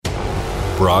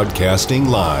Broadcasting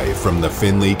live from the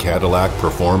Finley Cadillac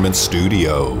Performance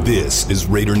Studio. This is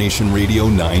Raider Nation Radio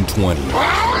 920.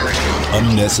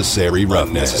 Unnecessary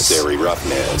Roughness.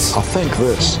 I think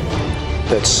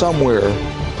that somewhere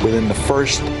within the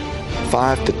first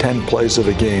 5 to 10 plays of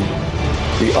the game,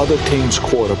 the other team's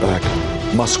quarterback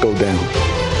must go down.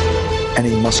 And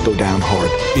he must go down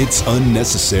hard. It's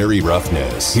Unnecessary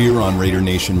Roughness here on Raider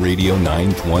Nation Radio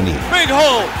 920. Big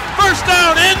hole, first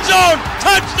down, end zone,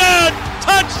 touchdown,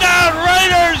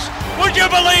 Raiders! Would you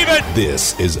believe it?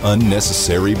 This is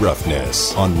Unnecessary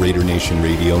Roughness on Raider Nation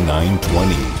Radio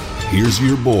 920. Here's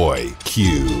your boy,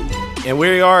 Q. And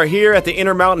we are here at the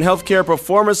Intermountain Healthcare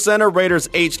Performance Center, Raiders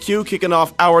HQ, kicking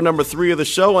off hour number 3 of the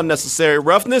show, Unnecessary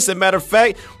Roughness. As a matter of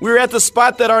fact, we're at the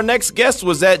spot that our next guest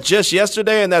was at just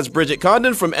yesterday, and that's Bridget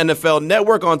Condon from NFL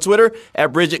Network on Twitter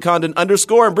at _BridgetCondon.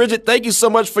 And Bridget, thank you so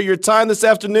much for your time this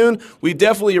afternoon. We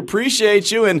definitely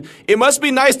appreciate you, and it must be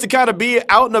nice to kind of be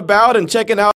out and about and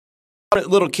checking out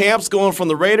little camps going from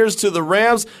the Raiders to the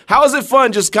Rams. How is it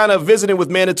fun just kind of visiting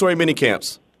with mandatory mini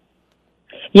camps?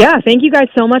 Yeah, thank you guys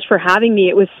so much for having me.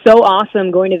 It was so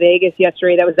awesome going to Vegas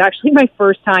yesterday. That was actually my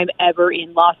first time ever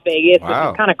in Las Vegas. Wow.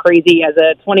 It's kind of crazy as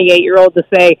a 28-year-old to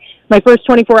say my first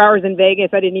 24 hours in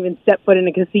Vegas, I didn't even step foot in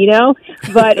a casino.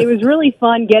 But it was really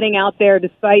fun getting out there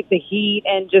despite the heat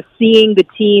and just seeing the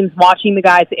teams, watching the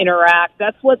guys interact.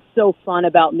 That's what's so fun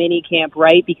about minicamp,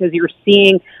 right? Because you're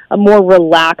seeing a more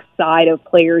relaxed side of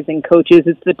players and coaches.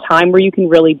 It's the time where you can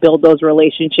really build those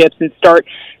relationships and start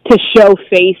to show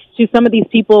face to some of these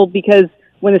people, because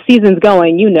when the season's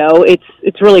going, you know,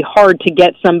 it's really hard to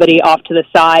get somebody off to the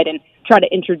side and try to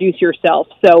introduce yourself.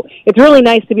 So it's really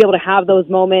nice to be able to have those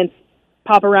moments,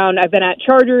 pop around. I've been at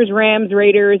Chargers, Rams,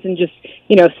 Raiders, and just,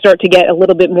 you know, start to get a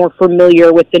little bit more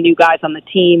familiar with the new guys on the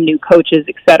team, new coaches,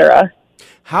 etc.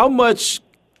 How much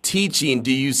teaching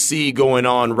do you see going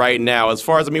on right now? As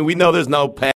far as, I mean, we know there's no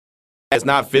pass, it's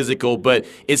not physical, but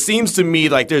it seems to me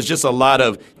like there's just a lot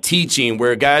of teaching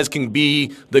where guys can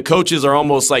be, the coaches are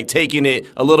almost like taking it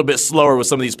a little bit slower with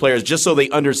some of these players just so they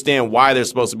understand why they're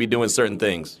supposed to be doing certain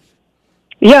things.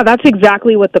 Yeah, that's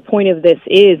exactly what the point of this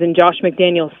is. And Josh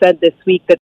McDaniels said this week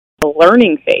that it's a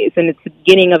learning phase and it's the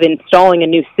beginning of installing a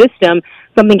new system,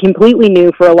 something completely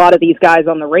new for a lot of these guys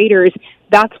on the Raiders.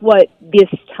 That's what this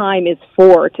time is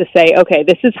for, to say, okay,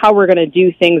 this is how we're going to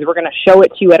do things. We're going to show it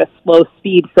to you at a slow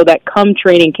speed so that come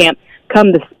training camp,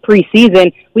 come this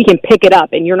preseason, we can pick it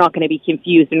up and you're not going to be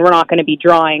confused and we're not going to be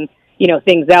drawing, you know,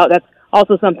 things out. That's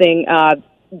also something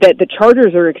that the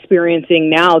Chargers are experiencing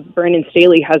now. Brandon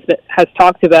Staley has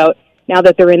talked about, now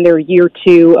that they're in their year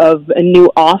 2 of a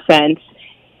new offense,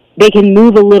 they can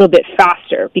move a little bit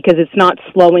faster because it's not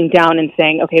slowing down and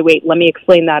saying, okay, wait, let me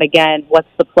explain that again. What's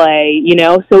the play? You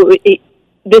know, so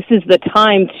this is the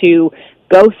time to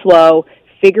go slow,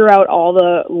 figure out all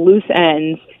the loose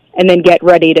ends, and then get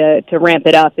ready to ramp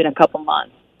it up in a couple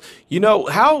months. You know,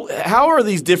 how are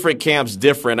these different camps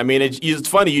different? I mean, it's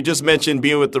funny. You just mentioned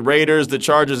being with the Raiders, the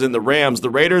Chargers, and the Rams.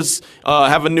 The Raiders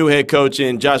have a new head coach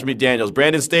in Josh McDaniels.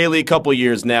 Brandon Staley, a couple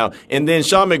years now. And then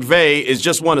Sean McVay is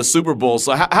just won a Super Bowl.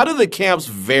 So how do the camps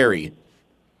vary?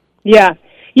 Yeah.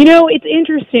 You know, it's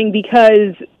interesting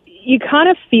because you kind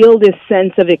of feel this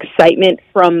sense of excitement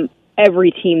from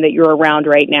every team that you're around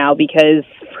right now, because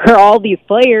for all these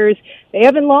players, they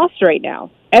haven't lost right now.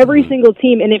 Every single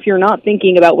team, and if you're not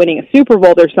thinking about winning a Super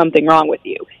Bowl, there's something wrong with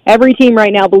you. Every team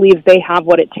right now believes they have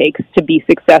what it takes to be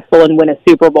successful and win a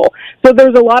Super Bowl. So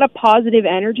there's a lot of positive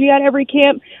energy at every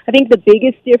camp. I think the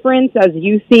biggest difference, as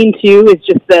you've seen too, is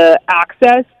just the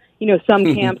access. You know,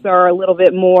 some camps are a little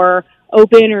bit more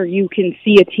open, or you can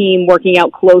see a team working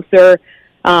out closer.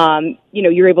 You know,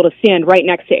 you're able to stand right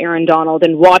next to Aaron Donald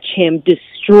and watch him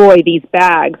destroy these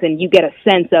bags, and you get a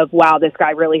sense of, wow, this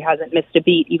guy really hasn't missed a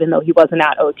beat, even though he wasn't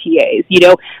at OTAs. You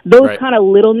know, those kind of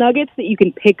little nuggets that you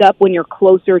can pick up when you're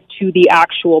closer to the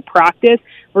actual practice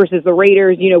versus the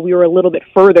Raiders. You know, we were a little bit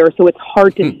further, so it's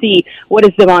hard to see what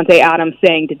is Davante Adams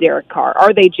saying to Derek Carr.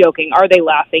 Are they joking? Are they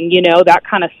laughing? You know, that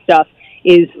kind of stuff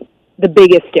is the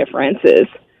biggest differences.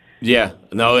 Yeah,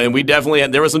 no, and we definitely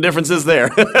there were some differences there.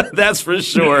 That's for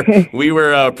sure. We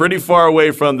were pretty far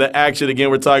away from the action. Again,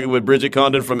 we're talking with Bridget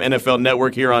Condon from NFL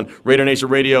Network here on Raider Nation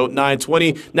Radio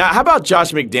 920. Now, how about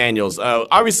Josh McDaniels?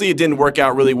 Obviously, it didn't work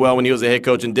out really well when he was a head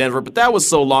coach in Denver, but that was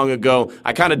so long ago.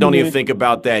 I kind of don't even think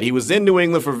about that. He was in New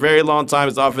England for a very long time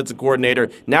as offensive coordinator.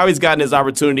 Now he's gotten his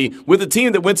opportunity with a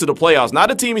team that went to the playoffs,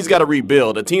 not a team he's got to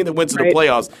rebuild, a team that went to the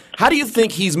playoffs. How do you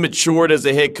think he's matured as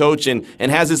a head coach and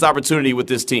has this opportunity with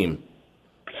this team?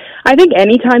 I think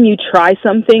anytime you try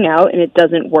something out and it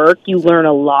doesn't work, you learn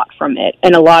a lot from it.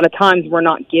 And a lot of times we're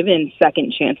not given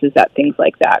second chances at things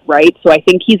like that, right? So I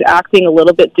think he's acting a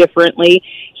little bit differently.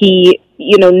 He,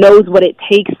 knows what it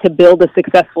takes to build a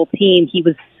successful team. He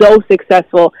was so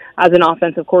successful as an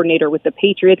offensive coordinator with the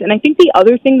Patriots. And I think the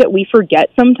other thing that we forget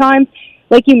sometimes,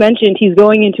 like you mentioned, he's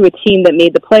going into a team that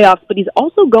made the playoffs, but he's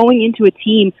also going into a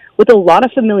team with a lot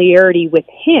of familiarity with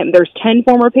him. There's 10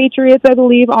 former Patriots, I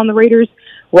believe, on the Raiders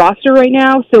roster right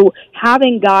now. So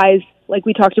having guys, like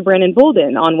we talked to Brandon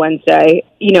Bolden on Wednesday,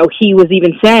 he was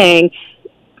even saying,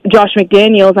 Josh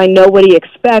McDaniels, I know what he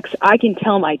expects. I can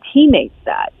tell my teammates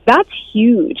that. That's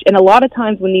huge. And a lot of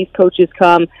times when these coaches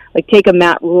come, like take a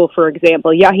Matt Rule, for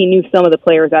example, yeah, he knew some of the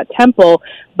players at Temple,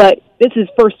 but this is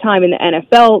first time in the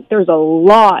NFL. There's a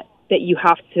lot that you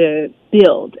have to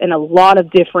build and a lot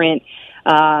of different,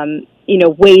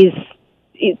 ways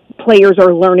players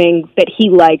are learning that he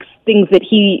likes, things that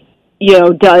he,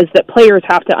 does that players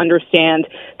have to understand,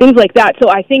 things like that. So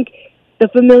I think the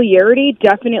familiarity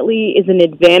definitely is an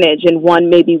advantage and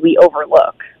one maybe we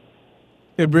overlook.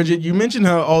 Hey, Bridget, you mentioned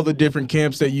how all the different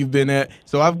camps that you've been at.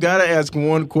 So I've got to ask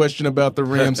one question about the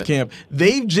Rams camp.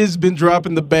 They've just been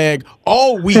dropping the bag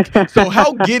all week. So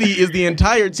how giddy is the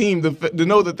entire team to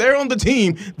know that they're on the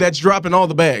team that's dropping all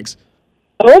the bags?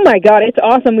 Oh my God, it's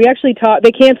awesome. We actually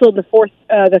they canceled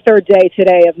the third day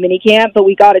today of minicamp, but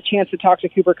we got a chance to talk to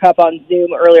Cooper Kupp on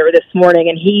Zoom earlier this morning,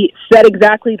 and he said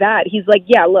exactly that. He's like,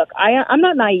 yeah, look, I'm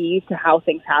not naive to how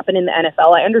things happen in the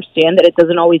NFL. I understand that it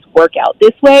doesn't always work out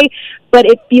this way, but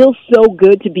it feels so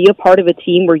good to be a part of a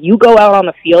team where you go out on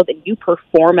the field and you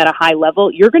perform at a high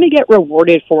level. You're going to get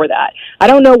rewarded for that. I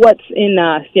don't know what's in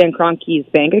Stan Kroenke's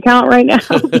bank account right now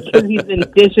because he's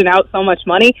been dishing out so much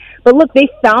money, but look, they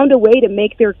found a way to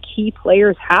make their key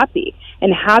players happy,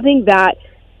 and having that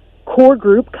core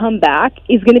group come back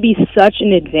is going to be such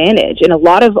an advantage. And a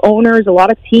lot of owners, a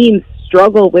lot of teams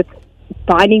struggle with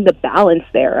finding the balance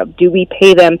there of, do we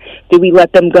pay them, do we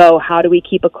let them go, how do we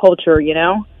keep a culture,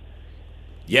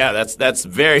 Yeah, it's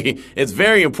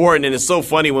very important, and it's so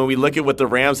funny when we look at what the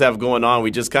Rams have going on.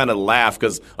 We just kind of laugh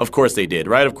because, of course, they did,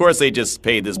 right? Of course, they just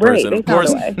paid this person. Right, of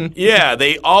course, yeah,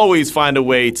 they always find a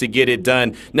way to get it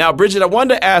done. Now, Bridget, I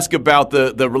wanted to ask about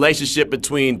the relationship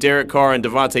between Derek Carr and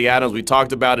Davante Adams. We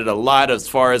talked about it a lot as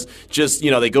far as just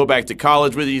they go back to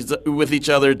college with each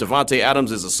other. Davante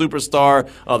Adams is a superstar,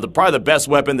 probably the best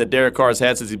weapon that Derek Carr has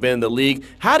had since he's been in the league.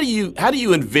 How do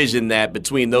you envision that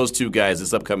between those two guys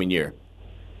this upcoming year?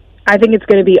 I think it's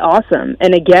going to be awesome.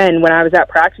 And again, when I was at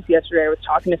practice yesterday, I was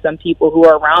talking to some people who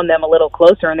are around them a little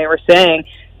closer, and they were saying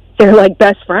they're like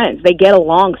best friends. They get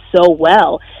along so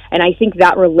well. And I think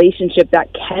that relationship, that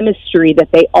chemistry that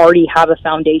they already have a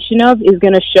foundation of, is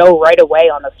going to show right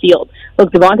away on the field.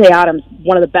 Look, Davante Adams,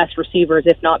 one of the best receivers,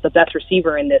 if not the best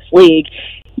receiver in this league.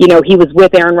 He was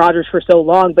with Aaron Rodgers for so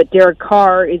long, but Derek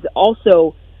Carr is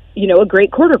also, a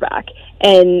great quarterback.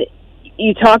 And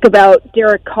you talk about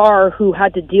Derek Carr, who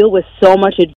had to deal with so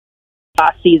much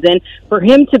last season. For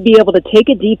him to be able to take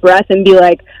a deep breath and be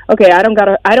like, okay, I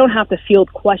don't have to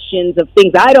field questions of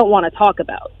things I don't want to talk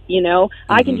about.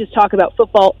 I can just talk about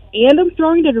football, and I'm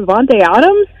throwing to Davante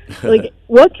Adams. Like,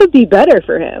 what could be better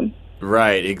for him?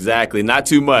 Right, exactly. Not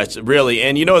too much, really.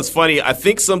 And it's funny. I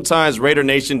think sometimes Raider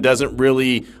Nation doesn't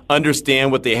really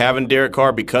understand what they have in Derek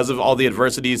Carr because of all the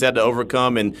adversity he's had to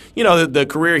overcome. And, the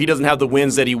career, he doesn't have the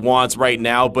wins that he wants right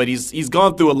now, but he's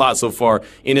gone through a lot so far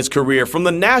in his career. From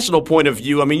the national point of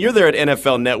view, I mean, you're there at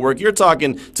NFL Network. You're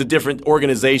talking to different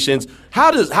organizations.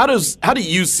 How do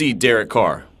you see Derek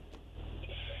Carr?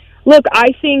 Look, I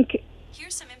think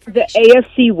the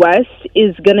AFC West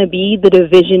is going to be the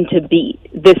division to beat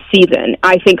this season.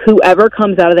 I think whoever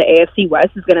comes out of the AFC West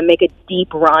is going to make a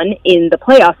deep run in the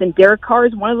playoffs, and Derek Carr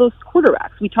is one of those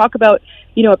quarterbacks. We talk about,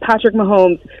 Patrick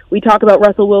Mahomes. We talk about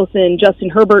Russell Wilson, Justin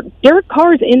Herbert. Derek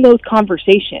Carr is in those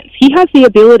conversations. He has the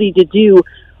ability to do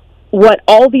what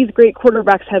all these great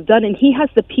quarterbacks have done, and he has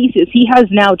the pieces. He has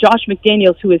now Josh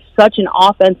McDaniels, who is such an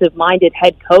offensive-minded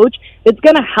head coach, that's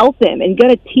going to help him and going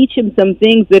to teach him some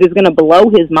things that is going to blow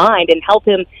his mind and help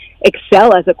him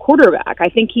excel as a quarterback. I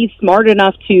think he's smart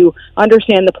enough to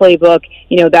understand the playbook,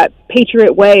 that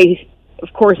Patriot way.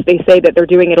 Of course, they say that they're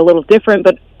doing it a little different,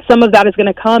 but some of that is going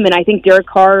to come, and I think Derek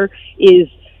Carr is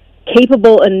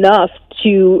capable enough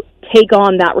to take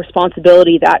on that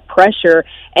responsibility, that pressure.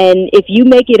 And if you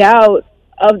make it out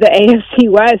of the AFC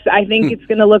West, I think it's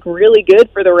going to look really good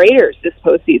for the Raiders this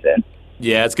postseason.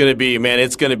 Yeah, it's going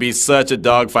to be such a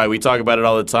dogfight. We talk about it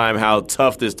all the time, how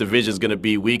tough this division is going to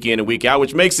be week in and week out,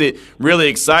 which makes it really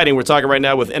exciting. We're talking right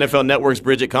now with NFL Network's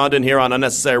Bridget Condon here on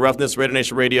Unnecessary Roughness, Raider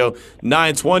Nation Radio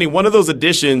 920. One of those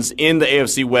additions in the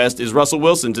AFC West is Russell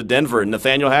Wilson to Denver.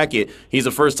 Nathaniel Hackett, he's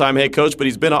a first-time head coach, but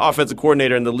he's been an offensive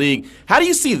coordinator in the league. How do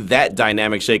you see that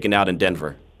dynamic shaking out in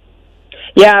Denver?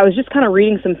 Yeah, I was just kind of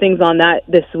reading some things on that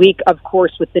this week, of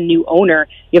course, with the new owner.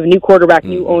 You have a new quarterback,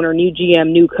 new owner, new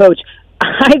GM, new coach.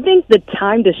 I think the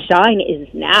time to shine is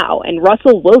now. And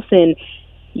Russell Wilson,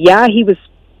 yeah, he was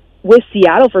with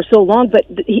Seattle for so long, but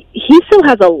he still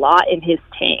has a lot in his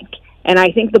tank. And I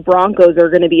think the Broncos are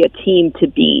going to be a team to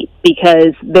beat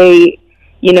because they,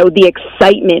 the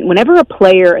excitement, whenever a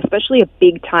player, especially a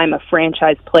big-time, a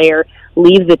franchise player,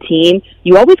 leaves a team,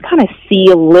 you always kind of see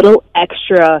a little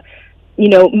extra,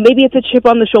 maybe it's a chip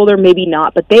on the shoulder, maybe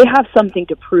not, but they have something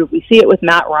to prove. We see it with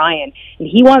Matt Ryan, and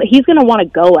he's going to want to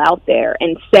go out there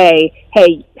and say,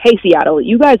 hey, Seattle,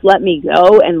 you guys let me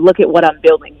go and look at what I'm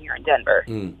building here in Denver.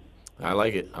 I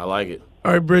like it.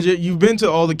 All right, Bridget, you've been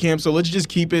to all the camps, so let's just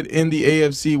keep it in the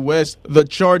AFC West. The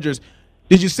Chargers.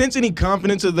 Did you sense any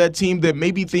confidence of that team that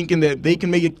may be thinking that they can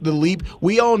make the leap?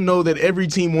 We all know that every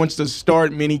team wants to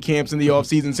start mini camps in the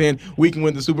offseason saying we can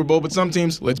win the Super Bowl, but some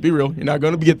teams, let's be real, you're not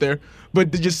going to get there.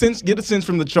 But did you get a sense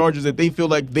from the Chargers that they feel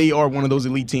like they are one of those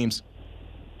elite teams?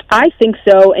 I think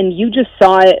so, and you just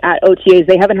saw it at OTAs.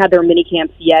 They haven't had their mini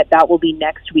camps yet. That will be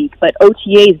next week. But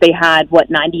OTAs, they had,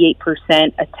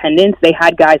 98% attendance. They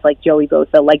had guys like Joey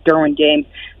Bosa, like Derwin James,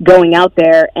 going out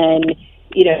there and,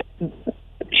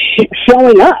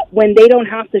 showing up when they don't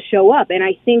have to show up. And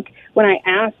I think when I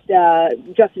asked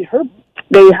Justin Herbert,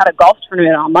 they had a golf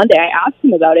tournament on Monday, I asked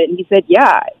him about it, and he said,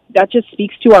 yeah, that just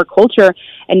speaks to our culture,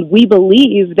 and we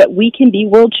believe that we can be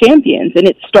world champions, and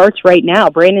it starts right now.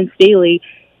 Brandon Staley,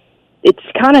 it's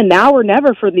kind of now or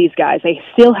never for these guys. They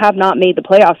still have not made the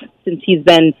playoffs since he's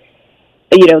been,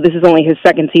 this is only his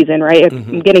second season, right?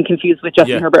 I'm getting confused with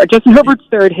Justin Herbert. Justin Herbert's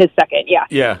third, his second,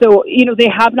 yeah. So, they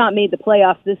have not made the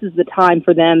playoffs. This is the time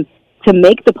for them to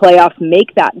make the playoffs,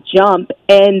 make that jump,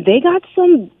 and they got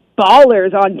some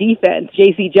ballers on defense,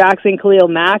 J.C. Jackson, Khalil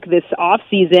Mack this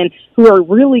offseason, who are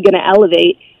really going to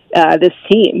elevate this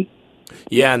team.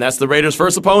 Yeah, and that's the Raiders'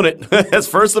 first opponent. That's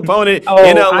first opponent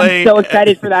in L.A. I'm so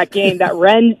excited for that game, that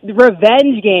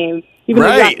revenge game. Even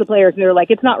though you ask the players, and they're like,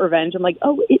 it's not revenge. I'm like,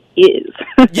 oh, it is.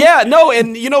 Yeah, no,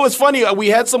 and it's funny. We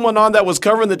had someone on that was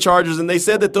covering the Chargers, and they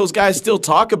said that those guys still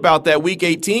talk about that Week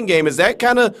 18 game. Is that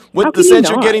kind of what the sense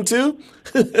you're getting to?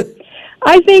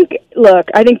 I think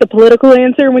the political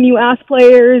answer when you ask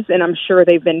players, and I'm sure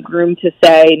they've been groomed to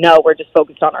say, no, we're just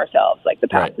focused on ourselves. Like, the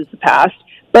past is the past.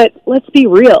 But let's be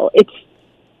real. It's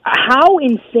how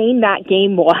insane that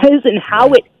game was and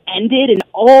how it ended and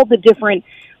all the different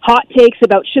hot takes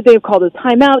about should they have called a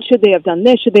timeout, should they have done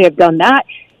this, should they have done that.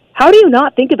 How do you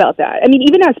not think about that? I mean,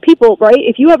 even as people, right,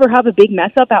 if you ever have a big mess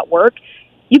up at work,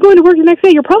 you go into work the next day,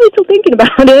 you're probably still thinking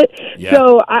about it. Yeah.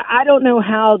 So I don't know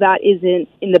how that isn't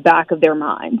in the back of their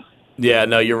minds. Yeah,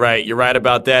 no, you're right. You're right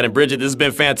about that. And, Bridget, this has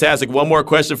been fantastic. One more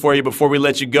question for you before we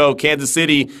let you go. Kansas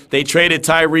City, they traded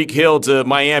Tyreek Hill to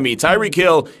Miami. Tyreek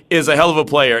Hill is a hell of a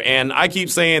player, and I keep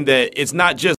saying that it's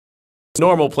not just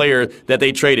normal player that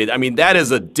they traded. I mean, that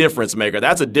is a difference maker.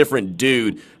 That's a different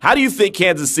dude. How do you think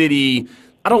Kansas City,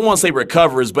 I don't want to say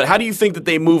recovers, but how do you think that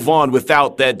they move on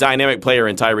without that dynamic player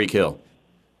in Tyreek Hill?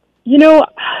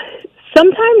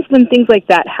 Sometimes when things like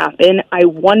that happen, I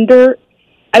wonder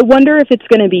if it's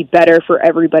going to be better for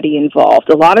everybody involved.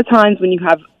 A lot of times when you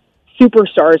have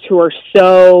superstars who are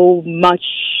so much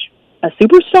a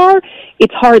superstar,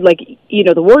 it's hard. Like,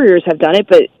 the Warriors have done it,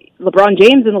 but LeBron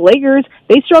James and the Lakers,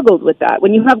 they struggled with that.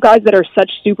 When you have guys that are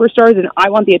such superstars and I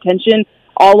want the attention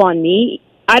all on me,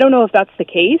 I don't know if that's the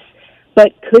case,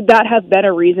 but could that have been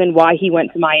a reason why he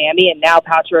went to Miami and now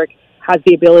Patrick has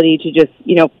the ability to just,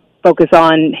 focus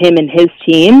on him and his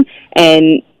team?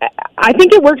 And I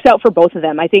think it works out for both of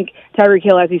them. I think Tyreek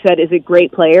Hill, as you said, is a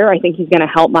great player. I think he's going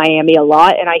to help Miami a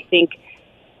lot, and I think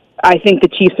the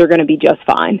Chiefs are going to be just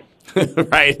fine.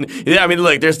 Right. Yeah, I mean,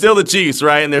 look, they're still the Chiefs,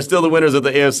 right? And they're still the winners of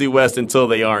the AFC West until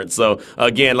they aren't. So,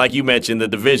 again, like you mentioned, the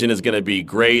division is going to be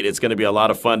great. It's going to be a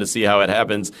lot of fun to see how it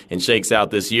happens and shakes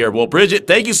out this year. Well, Bridget,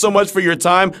 thank you so much for your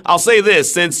time. I'll say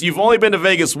this, since you've only been to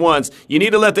Vegas once, you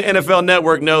need to let the NFL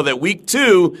Network know that Week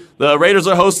 2, the Raiders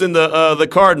are hosting the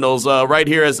Cardinals right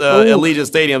here at Allegiant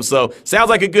Stadium. So, sounds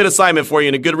like a good assignment for you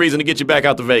and a good reason to get you back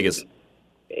out to Vegas.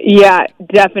 Yeah,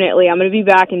 definitely. I'm going to be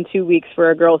back in 2 weeks for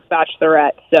a girls'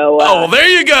 bachelorette. So, there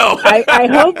you go. I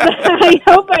hope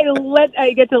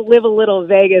I get to live a little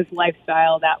Vegas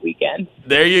lifestyle that weekend.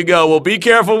 There you go. Well, be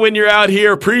careful when you're out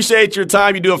here. Appreciate your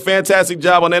time. You do a fantastic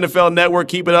job on NFL Network.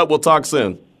 Keep it up. We'll talk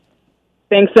soon.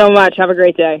 Thanks so much. Have a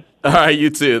great day. All right, you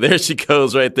too. There she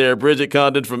goes right there. Bridget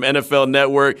Condon from NFL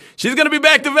Network. She's going to be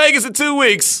back to Vegas in 2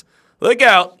 weeks. Look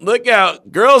out. Look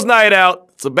out. Girls' night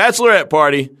out. It's a bachelorette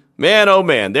party. Man, oh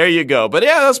man, there you go. But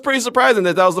yeah, that's pretty surprising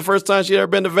that was the first time she'd ever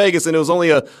been to Vegas, and it was only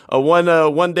a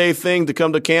one day thing to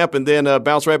come to camp and then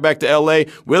bounce right back to L.A.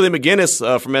 Willie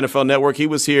McGinnis from NFL Network, he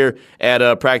was here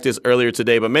at practice earlier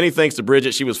today. But many thanks to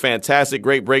Bridget. She was fantastic.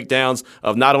 Great breakdowns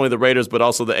of not only the Raiders but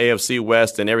also the AFC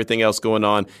West and everything else going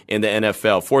on in the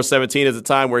NFL. 4:17 is the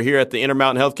time. We're here at the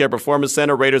Intermountain Healthcare Performance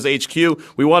Center, Raiders HQ.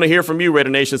 We want to hear from you, Raider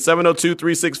Nation.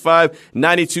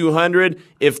 702-365-9200.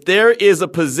 If there is a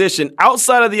position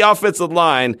outside of the offensive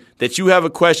line that you have a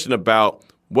question about,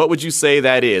 what would you say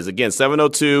that is? Again,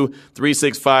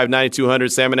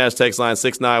 702-365-9200, Salmon Ash text line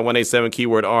 69187,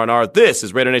 keyword R&R. This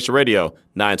is Raider Nation Radio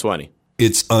 920.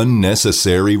 It's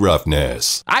unnecessary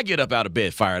roughness. I get up out of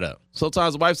bed fired up.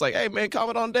 Sometimes the wife's like, hey, man, calm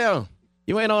it on down.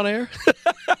 You ain't on air.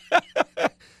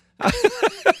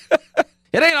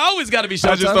 It ain't always got to be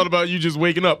showtime. I just thought about you just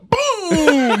waking up.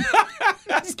 Boom!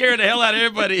 Scared the hell out of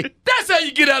everybody. That's how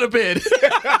you get out of bed.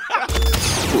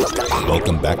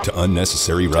 Welcome back to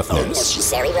Unnecessary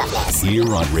Roughness.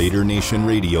 Here on Raider Nation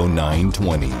Radio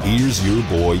 920. Here's your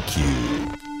boy Q.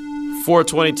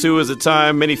 4:22 is the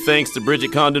time. Many thanks to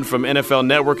Bridget Condon from NFL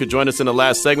Network who joined us in the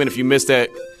last segment. If you missed that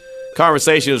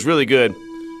conversation, it was really good.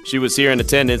 She was here in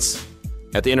attendance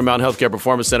at the Intermountain Healthcare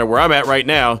Performance Center, where I'm at right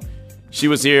now. She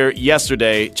was here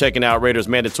yesterday checking out Raiders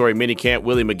mandatory minicamp.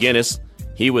 Willie McGinnis,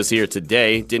 he was here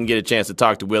today. Didn't get a chance to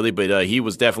talk to Willie, but he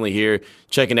was definitely here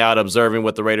checking out, observing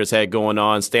what the Raiders had going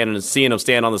on, seeing him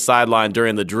stand on the sideline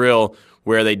during the drill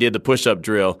where they did the push-up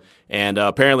drill. And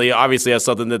apparently, obviously, that's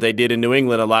something that they did in New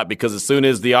England a lot because as soon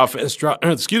as the offense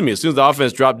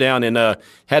dropped down and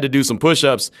had to do some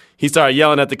push-ups, he started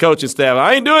yelling at the coaching staff,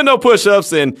 I ain't doing no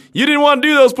push-ups, and you didn't want to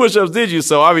do those push-ups, did you?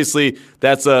 So obviously,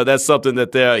 that's something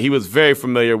that he was very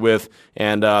familiar with,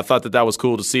 and I thought that was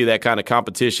cool to see that kind of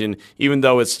competition, even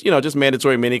though it's just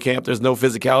mandatory minicamp. There's no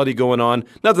physicality going on,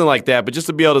 nothing like that, but just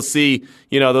to be able to see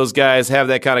those guys have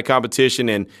that kind of competition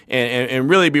and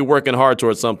really be working hard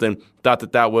towards something.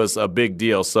 Thought that was a big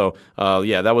deal. So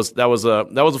that was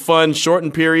a fun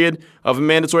shortened period of a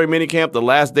mandatory minicamp. The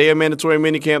last day of mandatory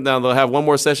minicamp. Now they'll have one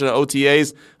more session of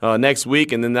OTAs next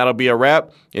week, and then that'll be a wrap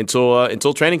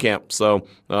until training camp. So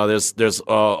there's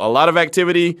a lot of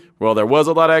activity. Well, there was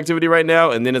a lot of activity right now,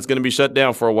 and then it's going to be shut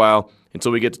down for a while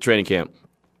until we get to training camp.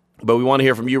 But we want to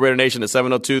hear from you, Raider Nation, at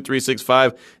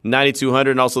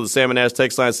 702-365-9200, and also the Salmon Ash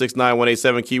text line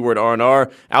 69187, keyword R&R.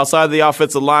 Outside of the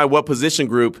offensive line, what position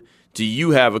group do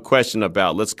you have a question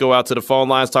about? Let's go out to the phone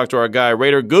lines, talk to our guy,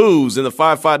 Raider Goose in the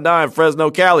 559, Fresno,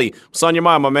 Cali. What's on your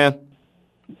mind, my man?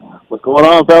 What's going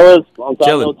on, fellas? Long time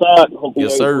Chilling. no talk. Hopefully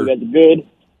yes, sir. You guys are good.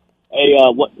 Hey,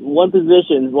 one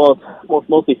position, well,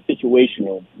 mostly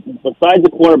situational. Besides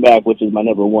the cornerback, which is my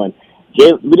number one,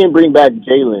 we didn't bring back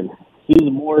Jalen.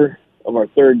 He's more of our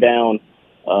third down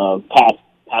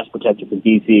pass protector for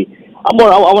DC. I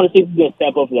want to see if he's going to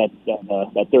step up for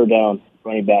that third down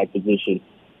running back position.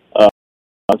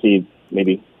 I'll see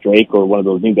maybe Drake or one of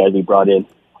those new guys we brought in.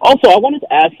 Also, I wanted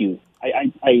to ask you.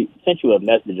 I sent you a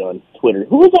message on Twitter.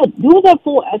 Who was that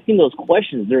fool asking those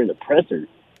questions during the presser?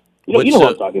 You know what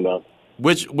I'm talking about.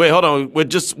 Wait, hold on.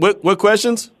 What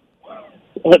questions?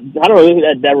 I don't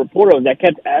know. That reporter that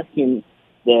kept asking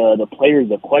the players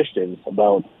the questions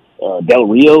about Del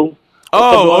Rio.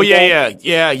 Yeah.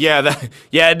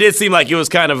 It did seem like it was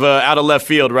kind of out of left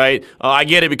field, right? I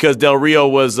get it because Del Rio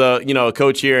was, a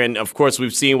coach here, and of course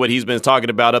we've seen what he's been talking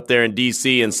about up there in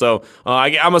D.C. And so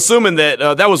I'm assuming that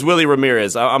that was Willie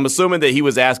Ramirez. I'm assuming that he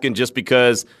was asking just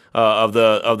because of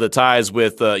the ties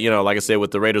with, like I said,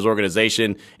 with the Raiders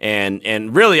organization,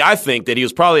 and really I think that he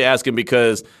was probably asking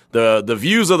because the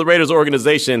views of the Raiders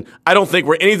organization, I don't think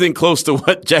were anything close to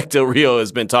what Jack Del Rio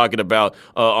has been talking about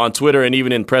on Twitter and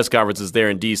even in press conferences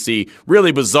there in D.C.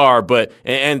 Really bizarre, but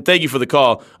and thank you for the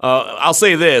call. I'll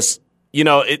say this,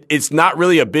 it's not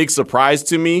really a big surprise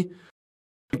to me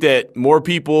that more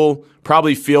people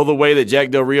probably feel the way that Jack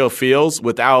Del Rio feels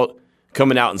without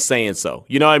coming out and saying so.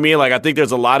 You know what I mean? Like, I think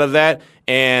there's a lot of that.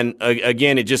 And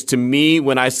again, it just, to me,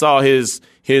 when I saw his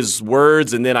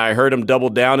words and then I heard him double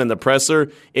down in the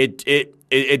presser, it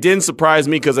didn't surprise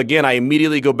me because, again, I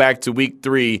immediately go back to week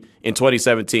 3 in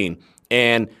 2017.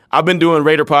 And I've been doing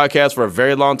Raider podcasts for a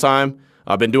very long time.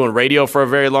 I've been doing radio for a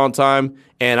very long time,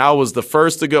 and I was the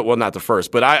first to go. Well, not the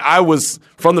first, but I was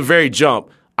from the very jump.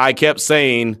 I kept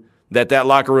saying that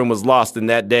locker room was lost in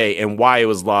that day, and why it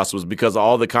was lost was because of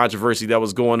all the controversy that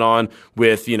was going on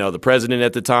with, the president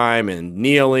at the time and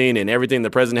kneeling and everything the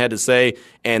president had to say,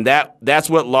 and that's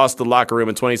what lost the locker room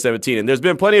in 2017. And there's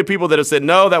been plenty of people that have said,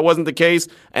 no, that wasn't the case,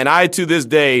 and I, to this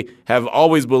day, have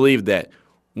always believed that.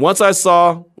 Once I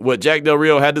saw what Jack Del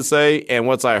Rio had to say, and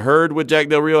once I heard what Jack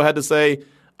Del Rio had to say,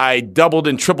 I doubled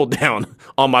and tripled down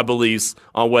on my beliefs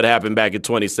on what happened back in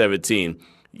 2017.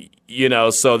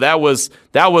 So that was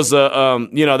an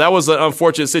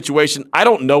unfortunate situation. I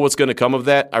don't know what's going to come of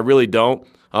that. I really don't.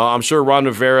 I'm sure Ron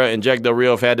Rivera and Jack Del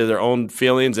Rio have had their own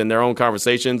feelings and their own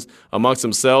conversations amongst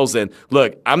themselves. And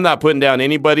look, I'm not putting down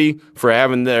anybody for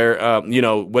having their,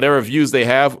 whatever views they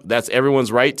have. That's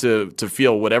everyone's right to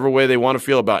feel whatever way they want to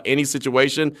feel about any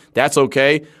situation. That's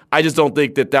okay. I just don't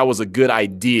think that was a good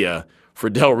idea for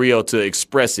Del Rio to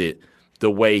express it the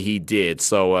way he did.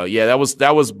 So,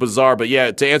 that was bizarre. But,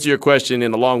 to answer your question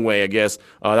in a long way, I guess,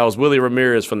 that was Willie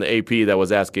Ramirez from the AP that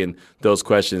was asking those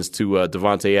questions to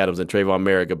Davante Adams and Trayvon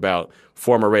Merrick about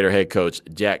former Raider head coach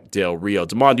Jack Del Rio.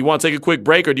 Damon, do you want to take a quick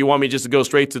break, or do you want me just to go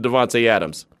straight to Davante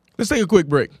Adams? Let's take a quick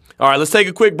break. All right, let's take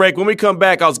a quick break. When we come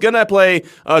back, I was going to play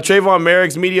Trayvon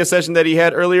Merrick's media session that he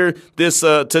had earlier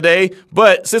today,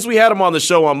 but since we had him on the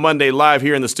show on Monday live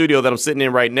here in the studio that I'm sitting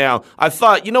in right now, I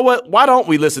thought, you know what, why don't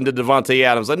we listen to Davante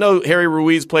Adams? I know Harry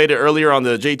Ruiz played it earlier on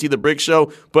the JT the Brick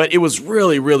Show, but it was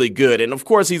really, really good, and of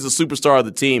course he's a superstar of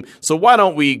the team, so why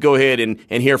don't we go ahead and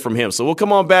hear from him? So we'll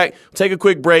come on back, take a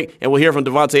quick break, and we'll hear from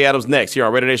Davante Adams next here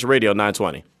on Raider Nation Radio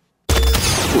 920.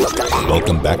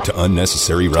 Welcome back to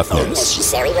Unnecessary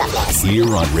Roughness.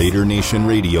 Here on Raider Nation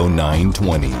Radio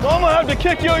 920. I'm going to have to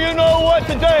kick you know what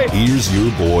today. Here's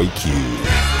your boy Q.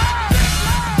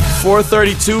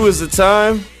 4:32 is the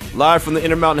time. Live from the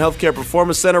Intermountain Healthcare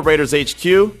Performance Center, Raiders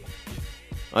HQ.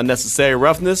 Unnecessary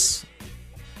Roughness.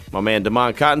 My man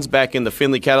Damon Cotton's back in the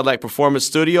Finley Cadillac Performance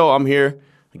Studio. I'm here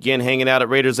again hanging out at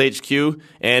Raiders HQ.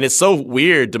 And it's so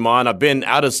weird, Damon. I've been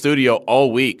out of studio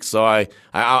all week. So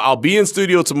I'll be in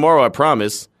studio tomorrow, I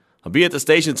promise. I'll be at the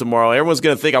station tomorrow. Everyone's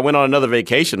going to think I went on another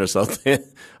vacation or something.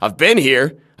 I've been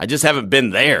here. I just haven't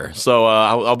been there. So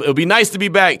it'll be nice to be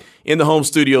back in the home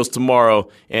studios tomorrow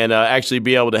and actually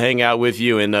be able to hang out with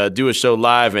you and do a show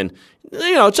live and,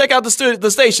 check out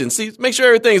the station. See, make sure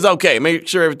everything's okay. Make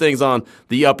sure everything's on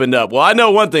the up and up. Well, I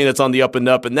know one thing that's on the up and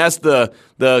up, and that's the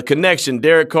connection.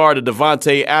 Derek Carr to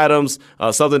Davante Adams.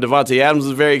 Something Davante Adams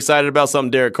is very excited about. Something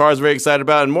Derek Carr is very excited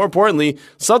about. And more importantly,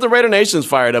 something Raider Nation's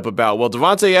fired up about. Well,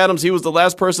 Davante Adams, he was the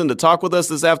last person to talk with us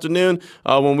this afternoon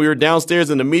when we were downstairs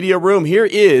in the media room. Here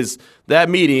is that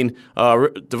meeting,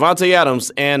 Davante Adams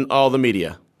and all the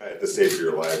media. At this stage of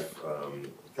your life,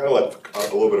 kind of left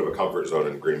a little bit of a comfort zone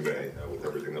in Green Bay with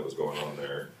everything that was going on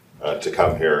there to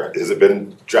come here. Has it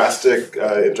been drastic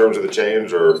in terms of the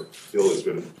change, or feel it's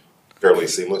been fairly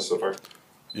seamless so far?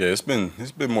 Yeah, it's been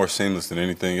more seamless than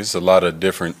anything. It's a lot of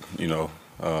different,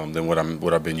 than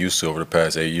what I've been used to over the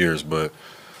past 8 years. But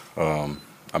all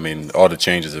the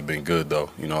changes have been good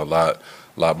though. A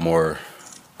lot more.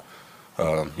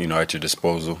 At your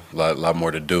disposal, a lot more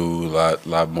to do, a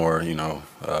lot more.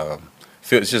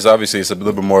 It's just obviously it's a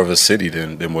little bit more of a city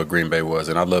than what Green Bay was,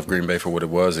 and I love Green Bay for what it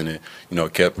was, and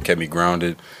it kept me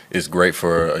grounded. It's great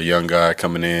for a young guy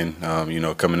coming in,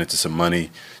 coming into some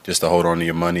money, just to hold on to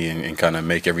your money and kind of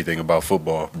make everything about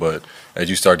football. But as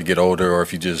you start to get older, or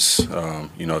if you just,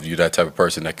 if you're that type of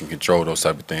person that can control those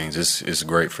type of things, it's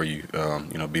great for you,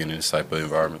 being in this type of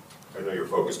environment. I know you're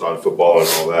focused on football and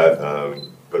all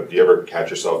that, but do you ever catch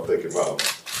yourself thinking, well,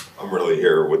 I'm really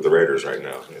here with the Raiders right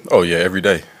now? Oh, yeah, every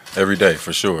day,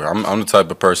 for sure. I'm the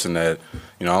type of person that,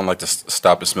 I don't like to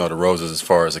stop and smell the roses as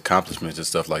far as accomplishments and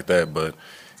stuff like that, but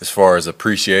as far as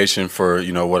appreciation for,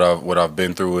 what I've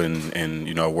been through and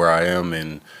where I am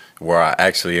and where I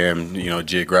actually am,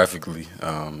 geographically,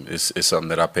 it's something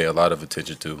that I pay a lot of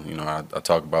attention to. I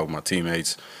talk about with my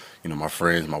teammates, my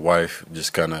friends, my wife,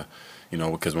 just kind of,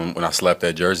 because when I slapped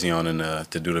that jersey on and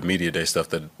to do the media day stuff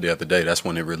the other day, that's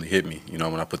when it really hit me.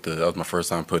 When I that was my first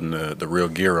time putting the real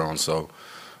gear on. So,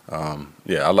 I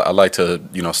like to,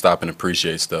 stop and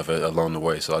appreciate stuff along the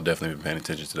way. So I've definitely been paying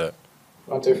attention to that.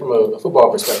 I'll tell you from a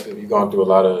football perspective, you've gone through a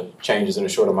lot of changes in a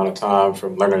short amount of time,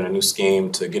 from learning a new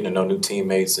scheme to getting to know new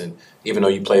teammates. And even though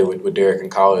you played with Derek in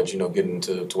college, getting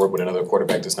to work with another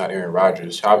quarterback that's not Aaron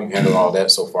Rodgers, how have you handled all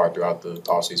that so far throughout the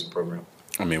offseason program?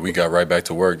 We got right back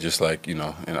to work, just like, and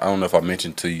I don't know if I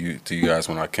mentioned to you guys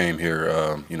when I came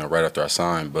here, right after I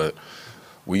signed, but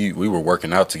we were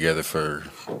working out together for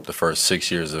the first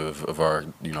 6 years of our,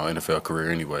 NFL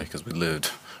career anyway, because we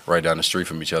lived right down the street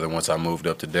from each other once I moved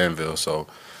up to Danville. So,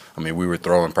 I mean, we were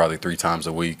throwing probably 3 times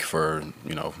a week for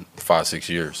 5-6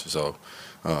 years. So,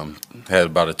 had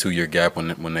about a 2-year gap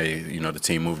when they the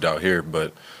team moved out here,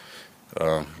 but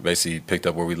basically picked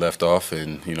up where we left off,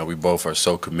 and we both are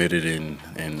so committed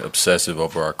and obsessive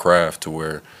over our craft to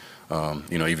where.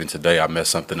 Even today I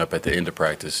messed something up at the end of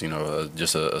practice,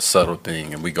 just a subtle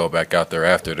thing. And we go back out there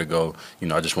after to go,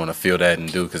 I just want to feel that and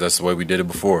do, because that's the way we did it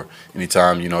before.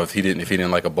 Anytime, if he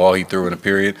didn't like a ball he threw in a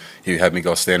period, he'd have me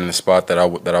go stand in the spot that I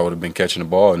would have been catching the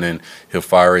ball, and then he'll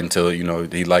fire it until,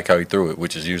 he liked how he threw it,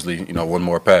 which is usually, one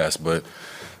more pass. But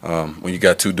when you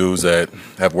got 2 dudes that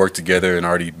have worked together and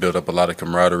already built up a lot of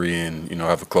camaraderie and,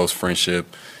 have a close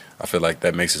friendship, I feel like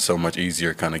that makes it so much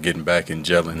easier kind of getting back and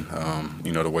gelling,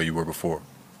 the way you were before.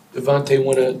 Devontae,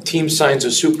 when a team signs a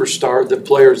superstar, the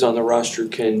players on the roster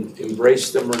can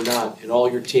embrace them or not, and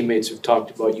all your teammates have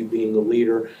talked about you being the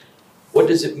leader. What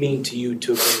does it mean to you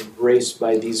to be embraced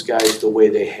by these guys the way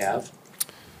they have?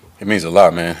 It means a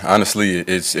lot, man. Honestly,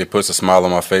 it puts a smile on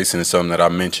my face, and it's something that I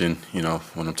mention,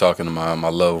 when I'm talking to my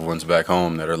loved ones back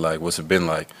home that are like, what's it been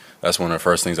like? That's one of the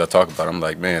first things I talk about. I'm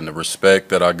like, man, the respect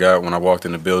that I got when I walked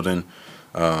in the building,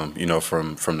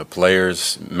 from the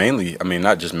players, mainly, I mean,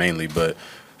 not just mainly, but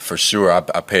for sure I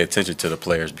pay attention to the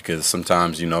players, because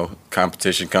sometimes,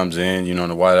 competition comes in, in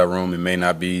the whiteout room. It may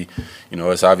not be,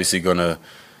 it's obviously going to,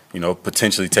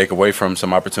 potentially take away from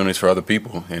some opportunities for other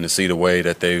people, and to see the way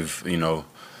that they've,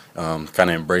 kind of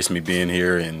embraced me being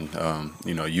here and,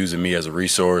 using me as a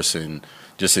resource and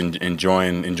just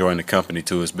enjoying the company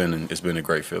too. It's been a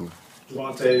great feeling.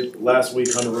 Devontae, last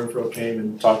week Hunter Renfrow came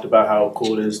and talked about how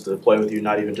cool it is to play with you,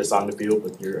 not even just on the field,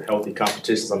 but your healthy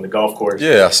competitions on the golf course.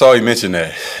 Yeah, I saw he mentioned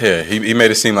that. Yeah, he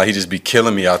made it seem like he just be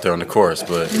killing me out there on the course,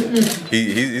 but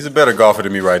he's a better golfer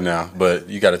than me right now. But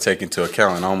you got to take into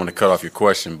account, and I don't want to cut off your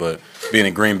question, but being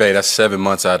in Green Bay, that's 7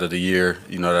 months out of the year,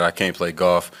 that I can't play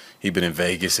golf. He's been in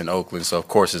Vegas and Oakland, so of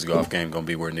course his golf game going to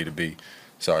be where it need to be.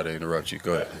 Sorry to interrupt you.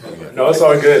 Go ahead. No, it's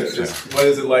all good. Just what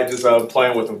is it like just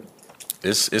playing with him?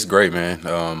 It's great,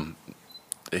 man.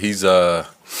 He's an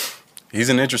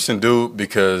interesting dude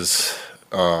because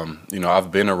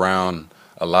I've been around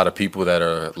a lot of people that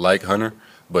are like Hunter,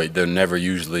 but they're never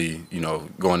usually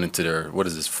going into their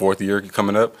 4th year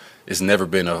coming up. It's never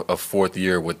been a 4th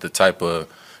year with the type of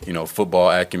football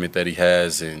acumen that he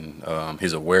has, and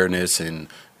his awareness and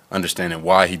understanding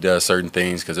why he does certain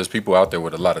things, because there's people out there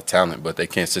with a lot of talent, but they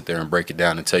can't sit there and break it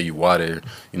down and tell you why they're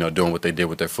doing what they did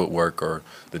with their footwork, or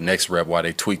the next rep why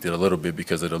they tweaked it a little bit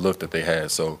because of the look that they had.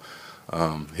 So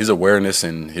his awareness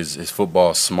and his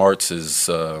football smarts is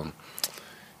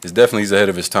definitely, he's ahead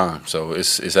of his time. So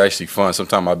it's actually fun.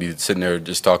 Sometimes I'll be sitting there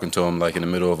just talking to him like in the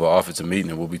middle of an offensive meeting,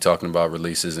 and we'll be talking about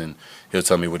releases, and he'll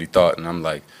tell me what he thought, and I'm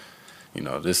like,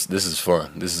 this is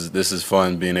fun. This is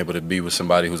fun being able to be with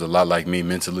somebody who's a lot like me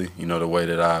mentally. The way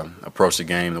that I approach the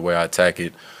game, the way I attack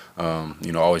it.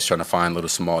 Always trying to find little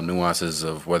small nuances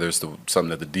of whether it's something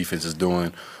that the defense is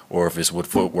doing or if it's with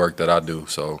footwork that I do.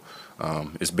 So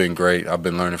it's been great. I've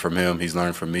been learning from him. He's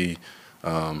learning from me.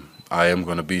 I am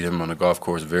going to beat him on the golf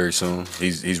course very soon.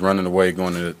 He's running away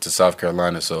going to South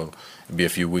Carolina, so it'll be a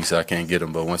few weeks I can't get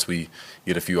him. But once we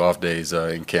get a few off days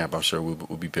in camp, I'm sure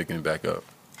we'll be picking it back up.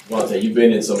 Devontae, you've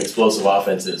been in some explosive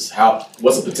offenses.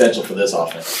 What's the potential for this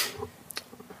offense?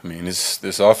 I mean,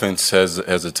 this offense has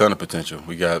a ton of potential.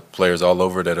 We got players all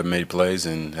over that have made plays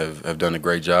and have done a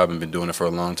great job and been doing it for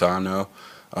a long time now.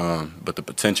 But the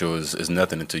potential is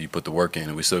nothing until you put the work in,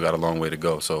 and we still got a long way to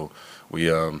go. So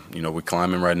we're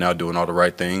climbing right now, doing all the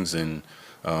right things, and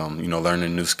learning a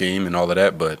new scheme and all of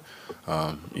that. But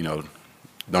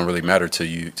don't really matter till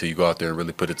you go out there and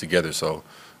really put it together. So.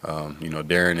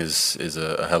 Darren is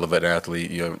a hell of an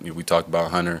athlete. We talked about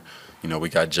Hunter. We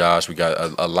got Josh. We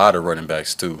got a lot of running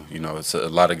backs too. It's a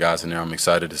lot of guys in there. I'm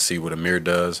excited to see what Amir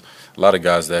does. A lot of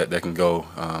guys that can go,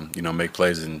 make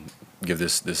plays and give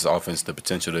this offense the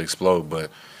potential to explode. But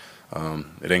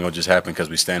it ain't gonna just happen because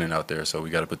we're standing out there. So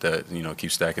we got to put that,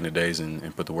 keep stacking the days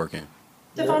and put the work in.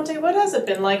 Devontae, what has it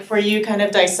been like for you kind of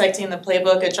dissecting the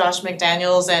playbook at Josh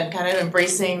McDaniels and kind of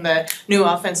embracing the new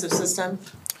offensive system?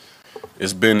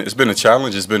 It's been a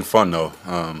challenge. It's been fun though.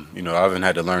 I haven't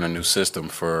had to learn a new system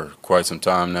for quite some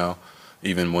time now.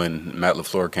 Even when Matt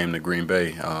LaFleur came to Green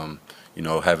Bay,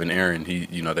 having Aaron,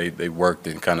 they worked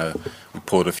and kind of we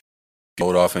pulled a few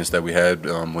old offense that we had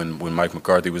when Mike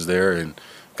McCarthy was there, and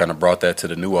kind of brought that to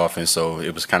the new offense. So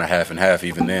it was kind of half and half.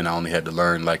 Even then, I only had to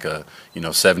learn like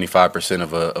 75%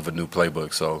 of a new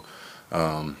playbook. So.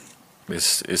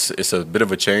 It's a bit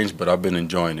of a change, but I've been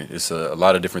enjoying it. It's a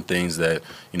lot of different things that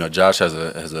Josh has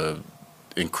a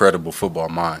incredible football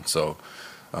mind. So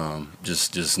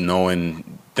just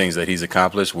knowing things that he's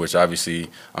accomplished, which obviously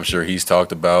I'm sure he's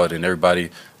talked about, and everybody,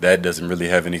 that doesn't really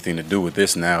have anything to do with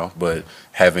this now. But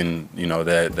having, you know,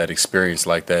 that experience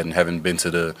like that, and having been to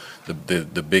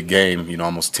the big game, you know,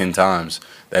 almost 10 times,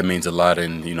 that means a lot.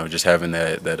 And, you know, just having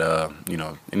that you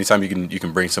know, anytime you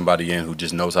can bring somebody in who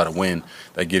just knows how to win,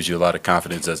 that gives you a lot of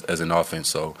confidence as an offense.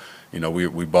 So, you know,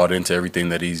 we bought into everything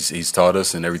that he's taught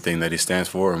us and everything that he stands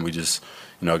for, and we just,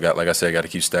 you know, like I said, got to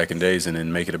keep stacking days and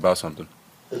then make it about something.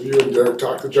 Have you and Derek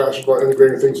talked to Josh about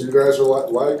integrating things you guys are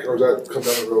like, or does that come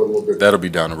down the road a little bit? That'll be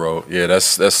down the road. Yeah,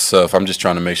 that's if I'm just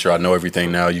trying to make sure I know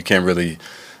everything now. You can't really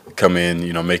come in,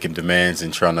 you know, making demands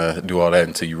and trying to do all that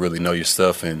until you really know your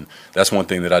stuff. And that's one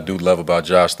thing that I do love about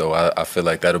Josh, though. I feel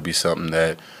like that'll be something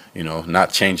that, you know,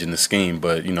 not changing the scheme,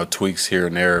 but, you know, tweaks here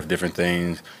and there of different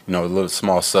things, you know, little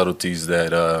small subtleties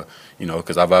that, you know,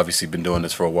 because I've obviously been doing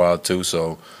this for a while too.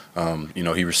 So, you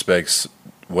know, he respects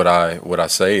what I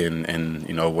say and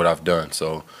you know, what I've done.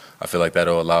 So I feel like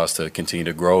that'll allow us to continue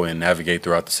to grow and navigate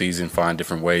throughout the season, find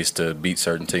different ways to beat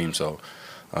certain teams. So,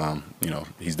 you know,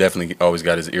 he's definitely always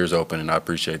got his ears open, and I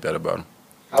appreciate that about him.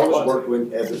 How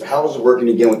was it working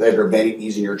again with Edgar Bennett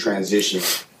easing your transition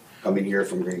coming here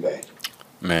from Green Bay?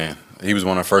 Man, he was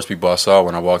one of the first people I saw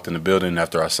when I walked in the building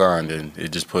after I signed, and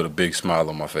it just put a big smile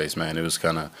on my face, man. It was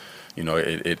kind of, you know,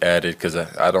 it added, because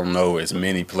I don't know as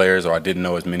many players, or I didn't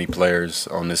know as many players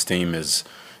on this team as,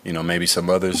 you know, maybe some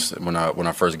others when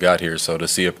I first got here. So to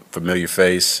see a familiar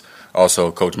face,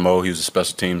 also Coach Mo, he was a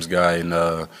special teams guy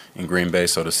in Green Bay.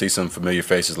 So to see some familiar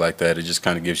faces like that, it just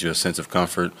kind of gives you a sense of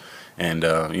comfort. And,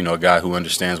 you know, a guy who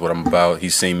understands what I'm about.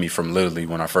 He's seen me from literally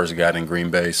when I first got in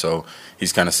Green Bay. So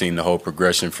he's kind of seen the whole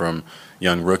progression from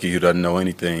young rookie who doesn't know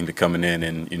anything to coming in.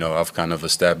 And, you know, I've kind of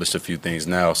established a few things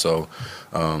now. So,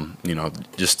 you know,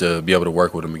 just to be able to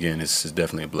work with him again is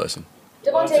definitely a blessing.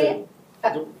 Devontae,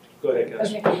 Go ahead,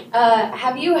 guys. okay.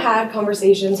 Have you had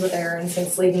conversations with Aaron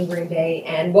since leaving Green Bay,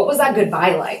 and what was that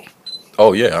goodbye like?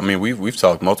 Oh, yeah. I mean, we've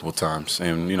talked multiple times.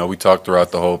 And, you know, we talked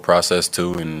throughout the whole process,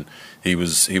 too. And he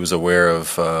was aware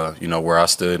of, you know, where I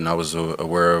stood, and I was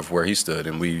aware of where he stood.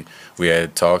 And we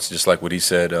had talks, just like what he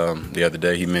said the other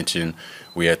day. He mentioned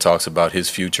we had talks about his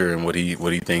future and what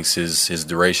he thinks his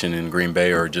duration in Green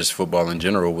Bay or just football in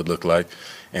general would look like.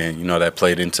 And, you know, that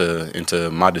played into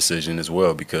my decision as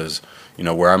well, because, you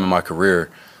know, where I'm in my career,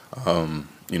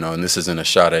 you know, and this isn't a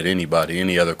shot at anybody,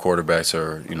 any other quarterbacks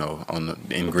or, you know,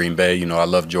 in Green Bay. You know, I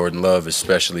love Jordan Love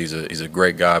especially. He's a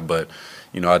great guy, but,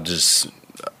 you know,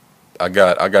 I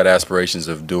got aspirations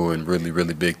of doing really,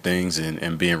 really big things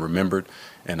and being remembered.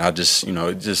 And I just, you know,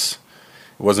 it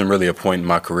wasn't really a point in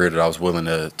my career that I was willing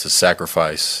to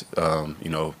sacrifice, you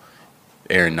know,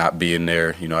 Aaron not being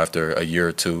there, you know, after a year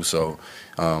or two. So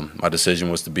my decision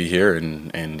was to be here,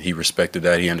 and he respected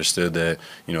that. He understood that,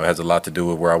 you know, it has a lot to do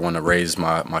with where I want to raise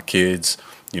my kids,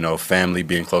 you know, family,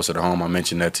 being closer to home. I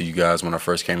mentioned that to you guys when I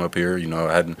first came up here. You know,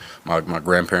 I hadn't, my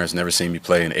grandparents never seen me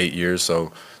play in 8 years,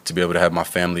 so to be able to have my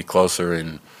family closer,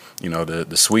 and, you know,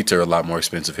 the suites are a lot more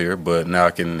expensive here, but now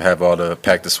I can have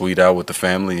pack the suite out with the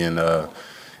family and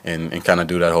kind of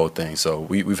do that whole thing. So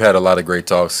we've had a lot of great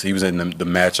talks. He was in the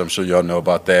match. I'm sure y'all know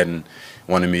about that, and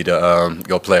wanted me to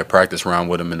go play a practice round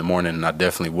with him in the morning, and I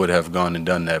definitely would have gone and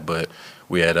done that, but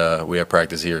we had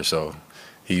practice here, so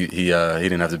he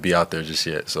didn't have to be out there just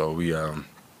yet. So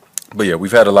but yeah,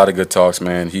 we've had a lot of good talks,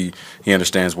 man. He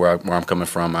understands where I'm coming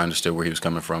from. I understood where he was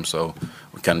coming from, so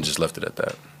we kind of just left it at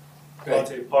that.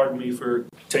 Devontae, pardon me for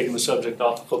taking the subject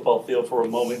off the football field for a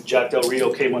moment. Jack Del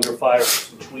Rio came under fire for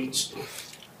some tweets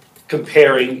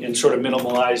comparing and sort of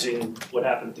minimalizing what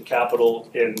happened at the Capitol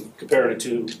and comparing it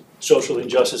to social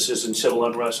injustices and civil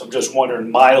unrest. I'm just wondering,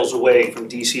 miles away from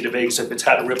D.C. to Vegas, if it's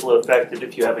had a ripple effect, and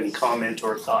if you have any comment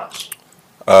or thoughts.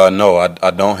 No,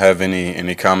 I don't have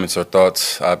any comments or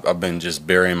thoughts. I've been just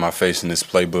burying my face in this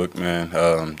playbook,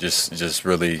 man. Just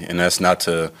really, and that's not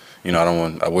to, you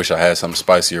know, I wish I had something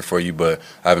spicier for you, but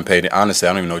I haven't paid it. Honestly,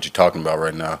 I don't even know what you're talking about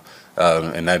right now.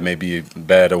 And that may be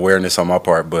bad awareness on my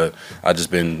part, but I've just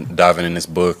been diving in this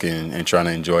book and trying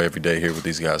to enjoy every day here with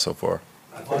these guys so far.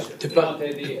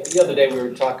 Devontae, the other day we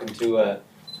were talking to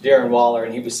Darren Waller,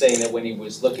 and he was saying that when he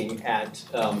was looking at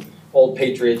old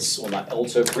Patriots, well, not old,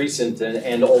 so recent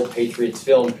and old Patriots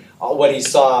film, what he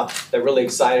saw that really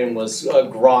excited him was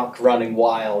Gronk running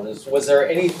wild. Was there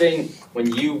anything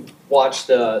when you watched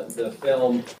the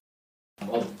film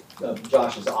of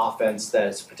Josh's offense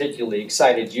that's particularly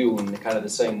excited you in kind of the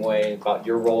same way about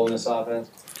your role in this offense?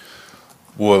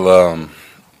 Well,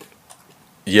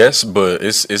 yes, but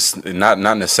it's not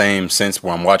in the same sense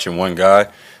where I'm watching one guy.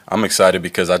 I'm excited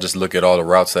because I just look at all the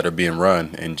routes that are being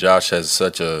run, and Josh has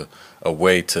such a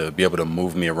way to be able to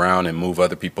move me around and move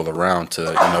other people around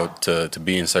to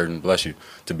be in certain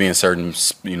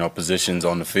positions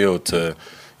on the field to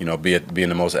be in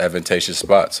the most advantageous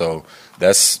spot. So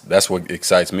that's what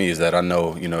excites me, is that I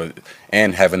know,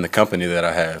 and having the company that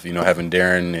I have, having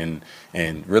Darren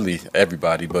and really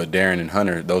everybody, but Darren and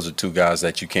Hunter, those are two guys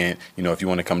that you can't, if you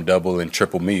want to come double and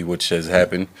triple me, which has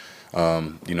happened,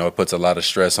 it puts a lot of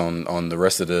stress on the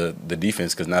rest of the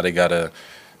defense, because now they got to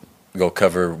go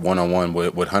cover one-on-one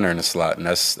with Hunter in the slot, and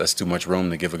that's too much room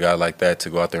to give a guy like that to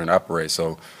go out there and operate.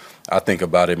 So I think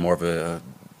about it more of a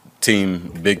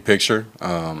team big picture,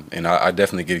 and I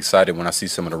definitely get excited when I see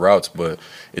some of the routes, but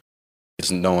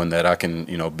it's knowing that I can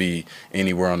be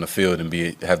anywhere on the field and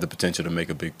have the potential to make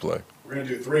a big play. We're going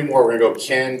to do 3 more. We're going to go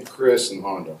Ken, Chris, and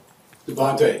Hondo.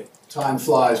 Devontae, time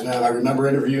flies, man. I remember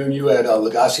interviewing you at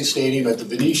Legacy Stadium at the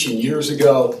Venetian years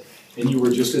ago, and you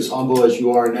were just as humble as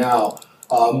you are now.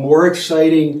 More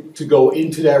exciting to go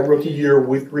into that rookie year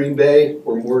with Green Bay,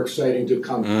 or more exciting to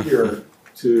come here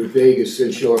to Vegas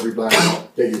and show everybody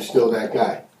that you're still that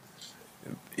guy?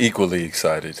 Equally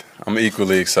excited. I'm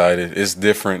equally excited. It's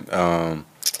different.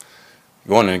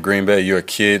 Going to Green Bay, you're a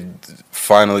kid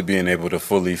finally being able to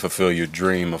fully fulfill your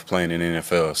dream of playing in the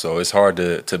NFL. So it's hard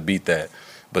to beat that.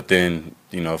 But then,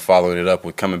 following it up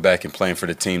with coming back and playing for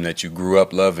the team that you grew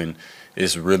up loving,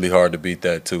 it's really hard to beat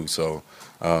that too. So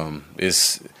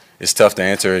it's tough to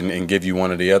answer and give you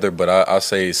one or the other, but I'll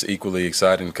say it's equally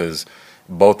exciting because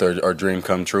both are dream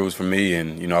come trues for me,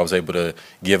 and I was able to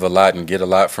give a lot and get a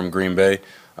lot from Green Bay,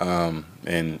 and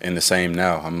the same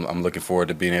now. I'm looking forward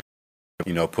to being able,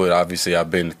 obviously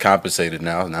I've been compensated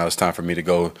now. Now it's time for me to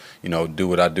go, do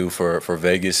what I do for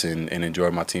Vegas and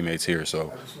enjoy my teammates here.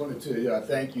 So I just wanted to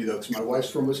thank you though, because my wife's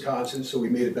from Wisconsin, so we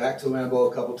made it back to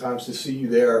Lambeau a couple times to see you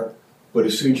there. But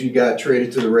as soon as you got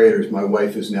traded to the Raiders, my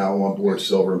wife is now on board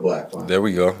Silver and Black. There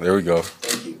we go.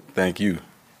 Thank you. Thank you.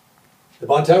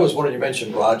 Devontae, I was wondering, you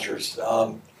mentioned Rodgers.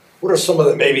 What are some of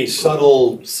the maybe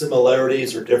subtle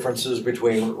similarities or differences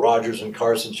between Rodgers and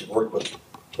Carson? You've worked with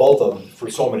both of them for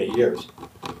so many years.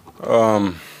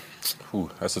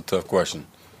 That's a tough question.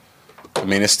 I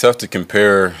mean, it's tough to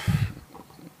compare.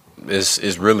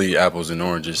 It's really apples and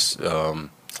oranges.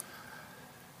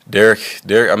 Derek.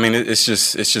 I mean, it's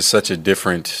just such a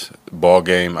different ball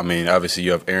game. I mean, obviously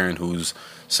you have Aaron, who's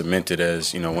cemented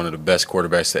as one of the best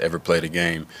quarterbacks to ever play the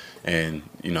game, and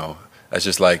that's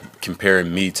just like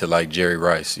comparing me to like Jerry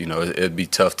Rice. It'd be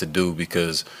tough to do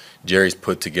because Jerry's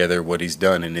put together what he's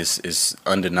done, and it's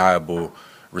undeniable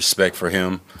respect for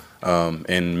him.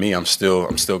 And me, I'm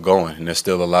still going, and there's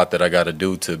still a lot that I got to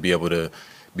do to be able to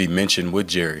be mentioned with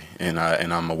Jerry, and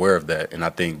I'm aware of that, and I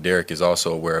think Derek is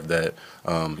also aware of that,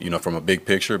 from a big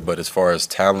picture. But as far as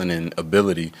talent and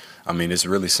ability, I mean, it's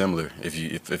really similar.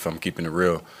 If I'm keeping it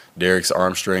real, Derek's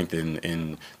arm strength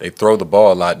and they throw the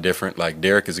ball a lot different. Like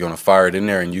Derek is going to fire it in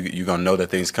there, and you're going to know that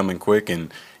thing's coming quick.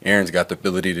 And Aaron's got the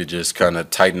ability to just kind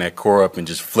of tighten that core up and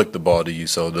just flick the ball to you.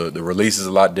 So the release is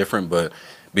a lot different, but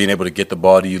being able to get the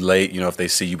ball to you late, if they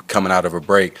see you coming out of a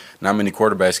break, not many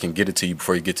quarterbacks can get it to you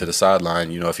before you get to the sideline,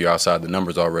 if you're outside the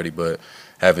numbers already. But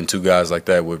having two guys like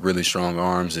that with really strong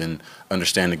arms and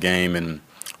understand the game and,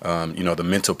 the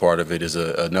mental part of it is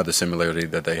another similarity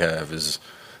that they have is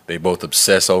they both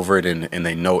obsess over it and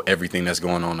they know everything that's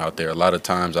going on out there. A lot of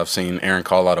times I've seen Aaron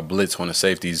call out a blitz when the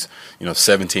safety's,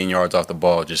 17 yards off the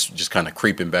ball, just kind of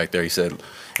creeping back there. He said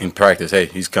in practice, hey,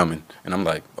 he's coming. And I'm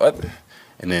like, what?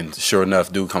 And then, sure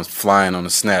enough, dude comes flying on a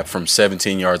snap from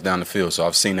 17 yards down the field. So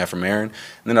I've seen that from Aaron.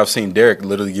 And then I've seen Derek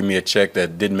literally give me a check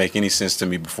that didn't make any sense to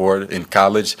me before. In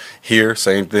college, here,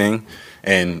 same thing.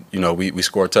 And, we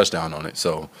scored a touchdown on it.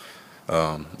 So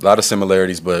a lot of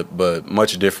similarities, but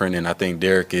much different. And I think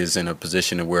Derek is in a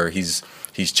position where he's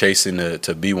chasing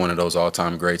to be one of those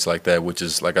all-time greats like that, which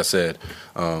is, like I said,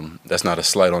 that's not a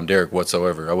slight on Derek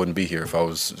whatsoever. I wouldn't be here if I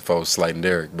was slighting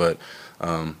Derek. But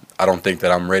I don't think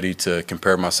that I'm ready to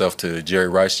compare myself to Jerry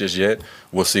Rice just yet.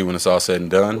 We'll see when it's all said and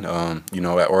done,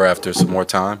 or after some more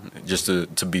time, just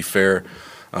to be fair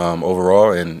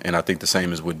overall. And I think the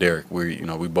same is with Derek.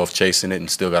 We both chasing it and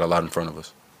still got a lot in front of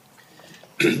us.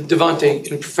 Devontae,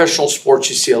 in professional sports,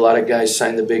 you see a lot of guys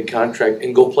sign the big contract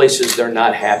and go places they're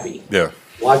not happy. Yeah.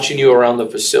 Watching you around the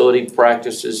facility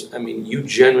practices, I mean, you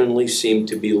genuinely seem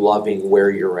to be loving where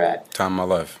you're at. Time of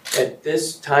my life. At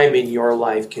this time in your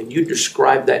life, can you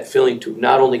describe that feeling to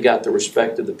not only got the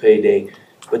respect of the payday,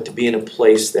 but to be in a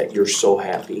place that you're so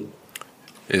happy?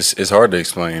 It's hard to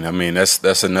explain. I mean,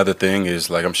 that's another thing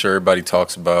is, like, I'm sure everybody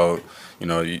talks about,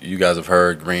 you guys have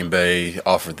heard Green Bay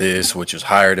offer this, which was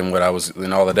higher than what I was,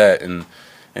 and all of that. And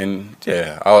And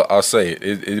yeah, I'll say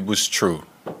it. It was true.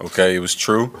 Okay, it was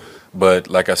true. But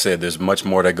like I said, there's much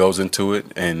more that goes into it,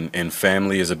 and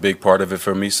family is a big part of it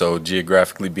for me. So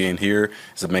geographically being here,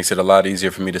 it makes it a lot easier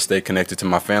for me to stay connected to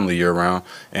my family year round.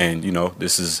 And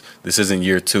this isn't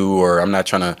year 2, or I'm not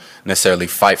trying to necessarily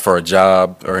fight for a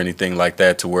job or anything like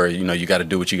that, to where you got to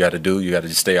do what you got to do. You got to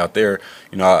just stay out there.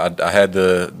 I had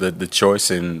the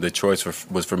choice, and the choice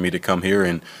was for me to come here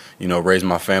and raise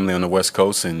my family on the West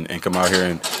Coast and come out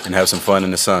here and have some fun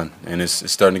in the sun. And it's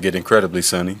starting to get incredibly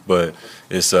sunny, but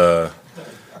it's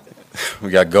we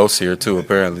got ghosts here too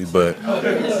apparently, but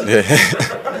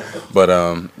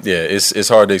it's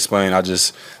hard to explain.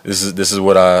 This is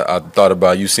what I thought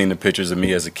about. You've seen the pictures of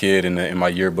me as a kid in my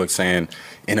yearbook saying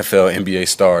NFL NBA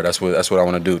star. That's what I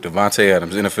want to do. Davante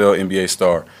Adams, NFL NBA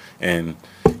star. And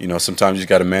sometimes you just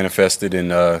got to manifest it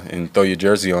and throw your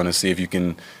jersey on and see if you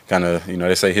can kind of,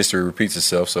 they say history repeats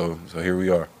itself. So here we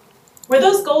are. Were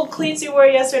those gold cleats you wore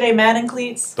yesterday Madden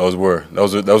cleats? Those were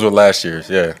last year's.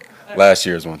 Yeah, last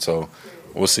year's one. So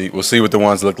we'll see what the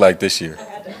ones look like this year.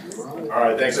 All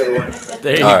right, thanks everyone.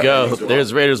 There you go.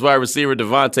 There's Raiders wide receiver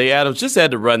Davante Adams. Just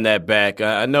had to run that back.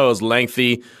 I know it was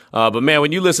lengthy, but man,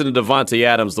 when you listen to Davante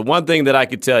Adams, the one thing that I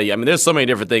could tell you, there's so many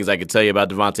different things I could tell you about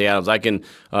Davante Adams. I can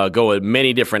go at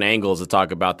many different angles to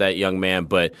talk about that young man,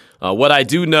 but what I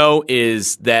do know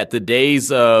is that the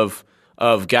days of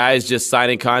guys just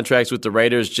signing contracts with the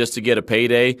Raiders just to get a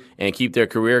payday and keep their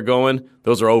career going,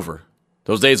 those are over.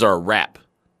 Those days are a wrap.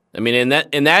 In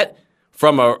that.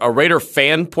 From a Raider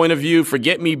fan point of view,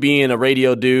 forget me being a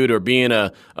radio dude or being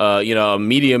a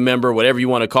media member, whatever you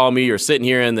want to call me, or sitting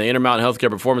here in the Intermountain Healthcare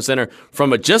Performance Center.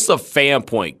 From just a fan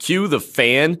point, cue the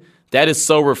fan. That is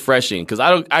so refreshing because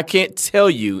I can't tell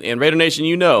you, and Raider Nation,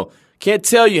 can't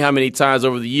tell you how many times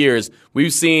over the years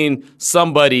we've seen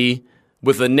somebody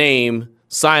with a name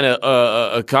sign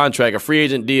a contract, a free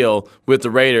agent deal with the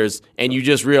Raiders, and you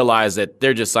just realize that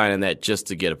they're just signing that just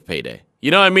to get a payday. You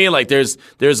know what I mean? Like there's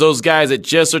those guys that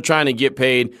just are trying to get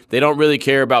paid. They don't really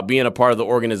care about being a part of the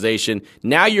organization.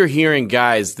 Now you're hearing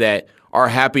guys that are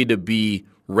happy to be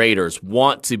Raiders,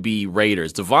 want to be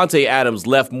Raiders. Davante Adams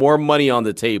left more money on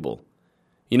the table.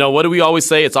 What do we always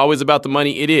say? It's always about the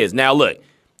money. It is. Now look,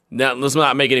 let's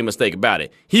not make any mistake about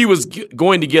it. He was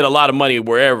going to get a lot of money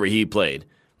wherever he played.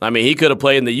 He could have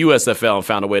played in the USFL and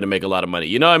found a way to make a lot of money.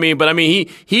 You know what I mean? But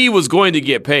he was going to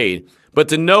get paid. But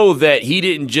to know that he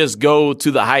didn't just go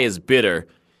to the highest bidder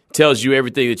tells you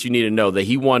everything that you need to know, that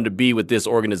he wanted to be with this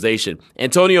organization.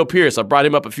 Antonio Pierce, I brought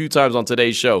him up a few times on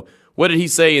today's show. What did he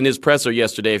say in his presser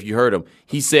yesterday, if you heard him?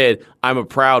 He said, I'm a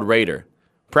proud Raider,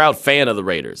 proud fan of the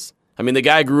Raiders. The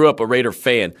guy grew up a Raider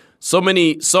fan. So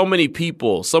many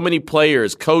people, so many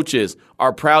players, coaches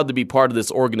are proud to be part of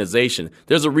this organization.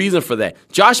 There's a reason for that.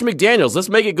 Josh McDaniels, let's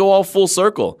make it go all full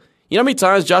circle. You know how many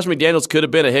times Josh McDaniels could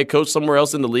have been a head coach somewhere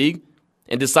else in the league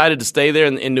and decided to stay there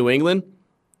in New England?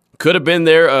 Could have been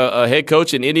there a head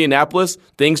coach in Indianapolis.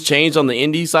 Things changed on the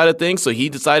Indy side of things, so he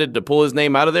decided to pull his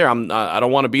name out of there. I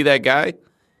don't want to be that guy.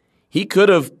 He could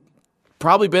have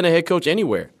probably been a head coach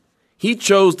anywhere. He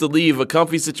chose to leave a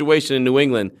comfy situation in New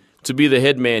England to be the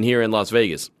head man here in Las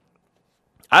Vegas.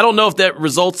 I don't know if that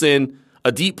results in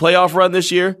a deep playoff run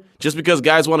this year just because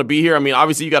guys want to be here.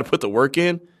 Obviously you got to put the work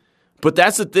in, but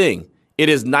that's the thing. It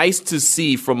is nice to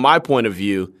see from my point of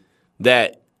view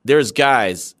that there's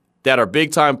guys that are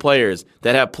big-time players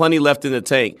that have plenty left in the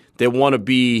tank that want to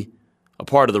be a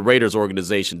part of the Raiders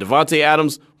organization. Davante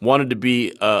Adams wanted to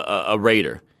be a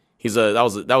Raider.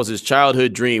 That was his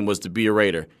childhood dream, was to be a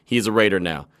Raider. He's a Raider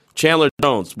now. Chandler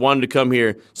Jones wanted to come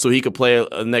here so he could play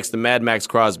next to Mad Max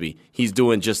Crosby. He's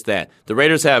doing just that. The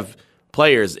Raiders have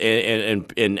players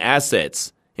and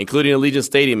assets, including Allegiant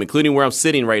Stadium, including where I'm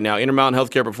sitting right now, Intermountain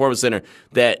Healthcare Performance Center,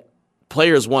 that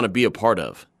players want to be a part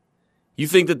of. You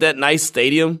think that nice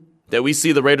stadium that we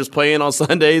see the Raiders playing on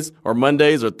Sundays or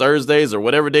Mondays or Thursdays or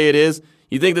whatever day it is,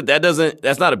 you think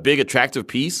that's not a big attractive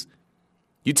piece?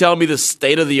 You telling me the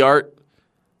state-of-the-art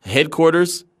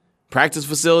headquarters, practice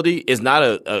facility is not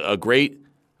a great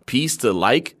piece to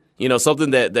like?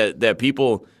 Something that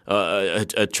people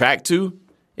attract to?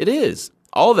 It is.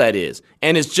 All that is.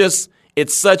 And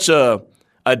it's such a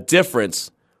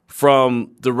difference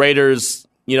from the Raiders,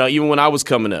 even when I was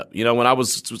coming up, when I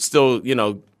was still,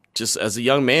 just as a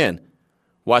young man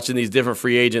watching these different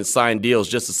free agents sign deals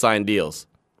just to sign deals.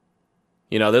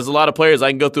 There's a lot of players. I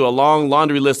can go through a long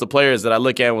laundry list of players that I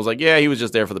look at and was like, yeah, he was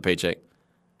just there for the paycheck.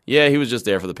 Yeah, he was just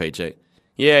there for the paycheck.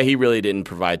 Yeah, he really didn't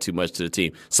provide too much to the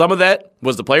team. Some of that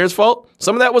was the player's fault.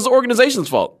 Some of that was the organization's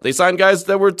fault. They signed guys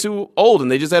that were too old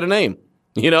and they just had a name.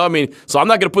 So I'm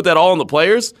not going to put that all on the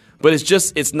players, but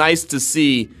it's nice to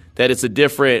see that it's a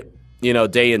different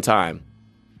day and time.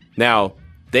 Now,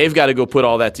 they've got to go put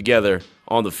all that together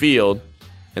on the field,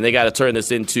 and they got to turn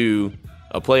this into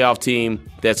a playoff team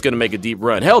that's going to make a deep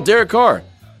run. Hell, Derek Carr,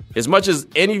 as much as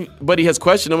anybody has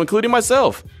questioned him, including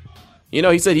myself,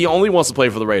 he said he only wants to play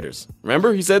for the Raiders.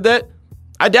 Remember? He said that?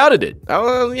 I doubted it.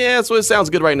 Yeah, that's what it sounds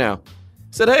good right now.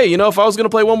 He said, hey, if I was going to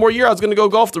play one more year, I was going to go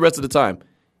golf the rest of the time.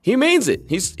 He means it.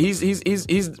 He's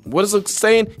what is it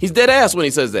saying? He's dead ass when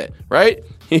he says that, right?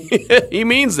 He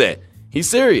means that. He's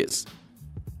serious.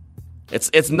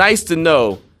 It's nice to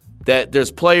know that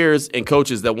there's players and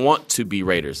coaches that want to be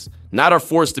Raiders, not are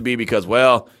forced to be because,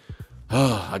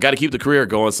 I got to keep the career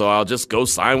going, so I'll just go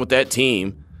sign with that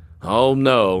team. Oh,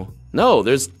 no. No,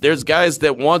 there's guys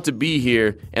that want to be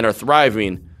here and are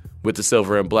thriving with the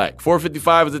silver and black.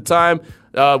 4:55 is the time.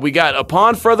 We got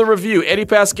Upon Further Review, Eddie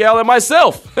Pascal and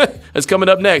myself is coming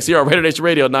up next here on Raider Nation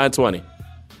Radio 920.